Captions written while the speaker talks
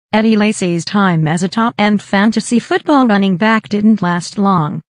Eddie Lacy's time as a top-end fantasy football running back didn't last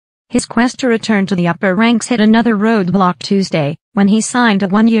long. His quest to return to the upper ranks hit another roadblock Tuesday, when he signed a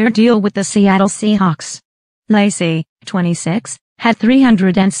one-year deal with the Seattle Seahawks. Lacy, 26, had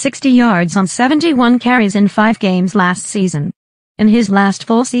 360 yards on 71 carries in 5 games last season. In his last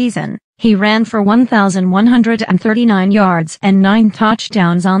full season, he ran for 1,139 yards and 9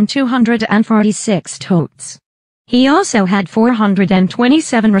 touchdowns on 246 totes. He also had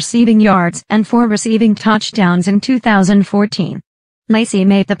 427 receiving yards and 4 receiving touchdowns in 2014. Lacy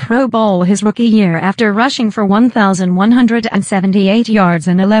made the Pro Bowl his rookie year after rushing for 1,178 yards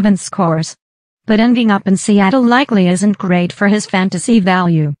and 11 scores. But ending up in Seattle likely isn't great for his fantasy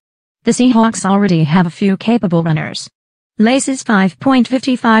value. The Seahawks already have a few capable runners. Lacy's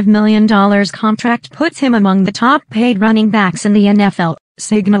 $5.55 million contract puts him among the top-paid running backs in the NFL,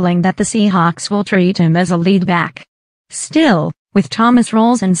 signaling that the Seahawks will treat him as a lead back. Still, with Thomas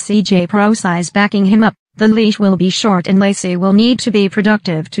Rawls and C.J. Prosise backing him up, the leash will be short and Lacy will need to be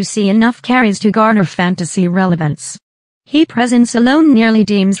productive to see enough carries to garner fantasy relevance. His presence alone nearly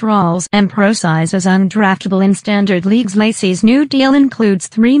deems Rawls and Prosise as undraftable in standard leagues. Lacy's new deal includes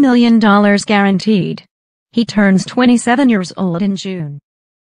 $3 million guaranteed. He turns 27 years old in June.